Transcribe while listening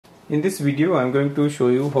In this video I am going to show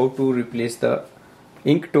you how to replace the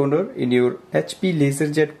ink toner in your HP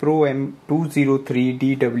LaserJet Pro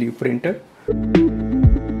M203dw printer.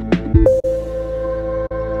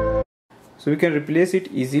 So you can replace it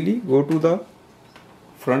easily. Go to the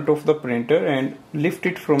front of the printer and lift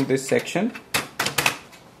it from this section,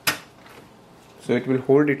 so it will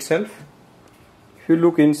hold itself. If you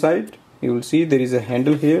look inside, you will see there is a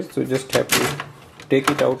handle here, so just have to take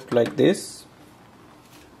it out like this.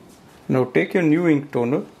 Now take your new ink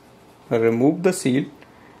toner, remove the seal,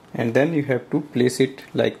 and then you have to place it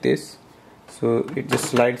like this, so it just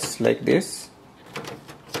slides like this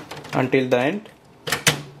until the end.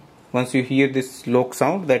 Once you hear this lock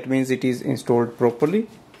sound, that means it is installed properly.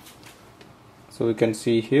 So you can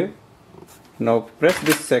see here. Now press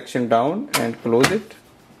this section down and close it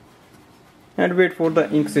and wait for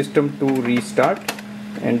the ink system to restart,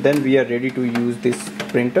 and then we are ready to use this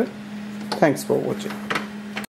printer. Thanks for watching.